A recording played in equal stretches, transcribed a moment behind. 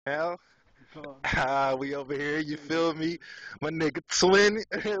Now, Uh, we over here, you feel me? My nigga Twin,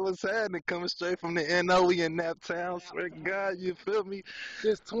 what's happening? Coming straight from the NO, we in Naptown, swear to God, you feel me?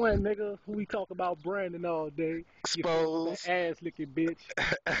 this twin nigga who we talk about branding all day. You feel me? That Expose, ass licking bitch.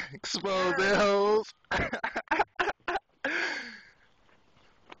 expose that hoes.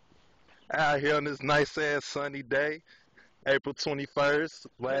 Out here on this nice ass sunny day, April 21st.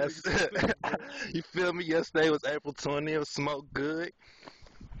 That nigga Last, so stupid, bro. you feel me? Yesterday was April 20th, smoked good.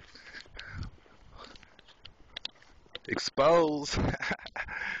 Expose.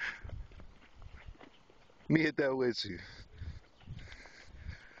 Me hit that with you.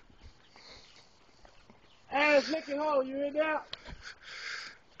 Ass licking hoe, you in there?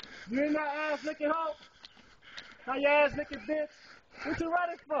 You in that ass licking hoe? How your ass licking bitch? What you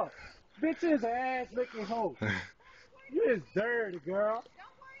running for? Bitch is an ass licking hoe. You is dirty, girl.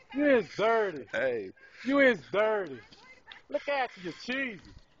 You is dirty. Hey, You is dirty. Look at you, you cheesy.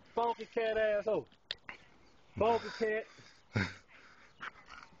 Funky cat asshole. Funky cat.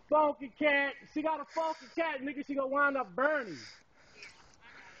 Funky cat. She got a funky cat, nigga. She gonna wind up burning.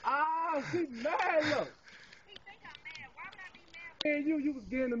 Ah, she mad, look. And you was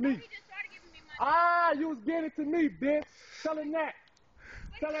getting to me. Ah, you was getting it to me, bitch. Tell him that.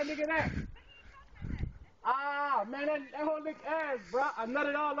 Tell that nigga that. Ah, man, that whole nigga ass, bro. I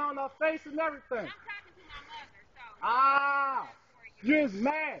nutted all on her face and everything. Ah, you is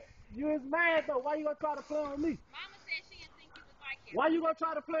mad. You is mad, though. Why you gonna try to play on me? Why you gonna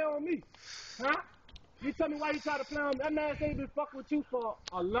try to play on me? Huh? You tell me why you try to play on me. That man said he been fucking with you for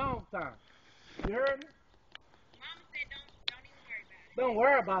a long time. You heard me? Don't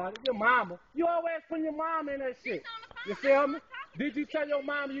worry about it. Your mama. You always put your mama in that shit. You feel me? Did you tell your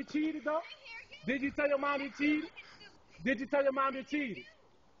mama you cheated, though? Did you tell your mama you cheated? Did you tell your mom you cheated?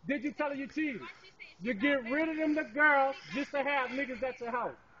 Did you tell her you cheated? You get rid of them the girls just to have niggas at your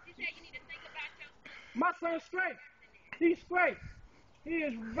house. My son's straight. He's straight. He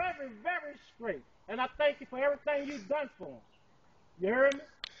is very, very straight. And I thank you for everything you've done for him. You heard me?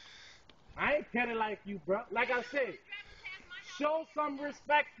 I ain't petty like you, bro. Like I said, show some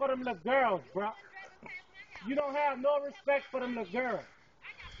respect for them little girls, bro. You don't have no respect for them little girls.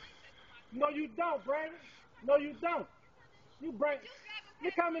 No, you don't, Brandon. No, you don't. You bring.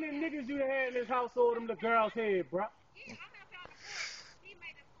 Look how many niggas you had in this household, them the girls' head, bro.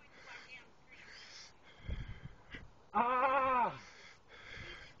 Ah,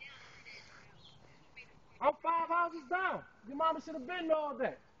 I'm 5 houses down. Your mama should have been all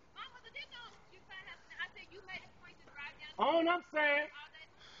that. All I'm saying,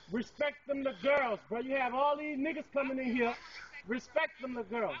 respect them the girls, bro. You have all these niggas coming in here. Respect them the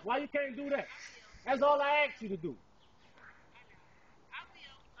girls. Why you can't do that? That's all I ask you to do.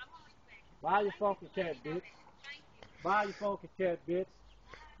 Buy your funky cat, bitch. Buy your funky cat, bitch.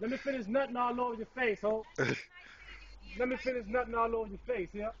 Let me finish nutting all over your face, ho. Let me finish nutting all over your face,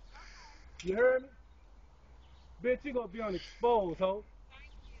 yeah? You heard me? Bitch, you gonna be on exposed, ho.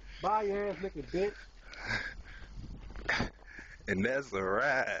 Buy your ass licking, bitch. and that's a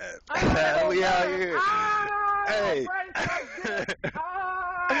ride. Oh, We out man. here. Ah, Hey. brace up, bitch.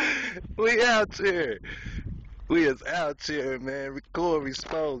 Ah. We out here. We is out here, man. Record,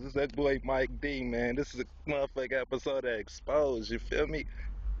 expose. This is that boy Mike D, man. This is a motherfucking episode of Expose. You feel me?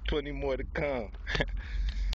 20 more to come.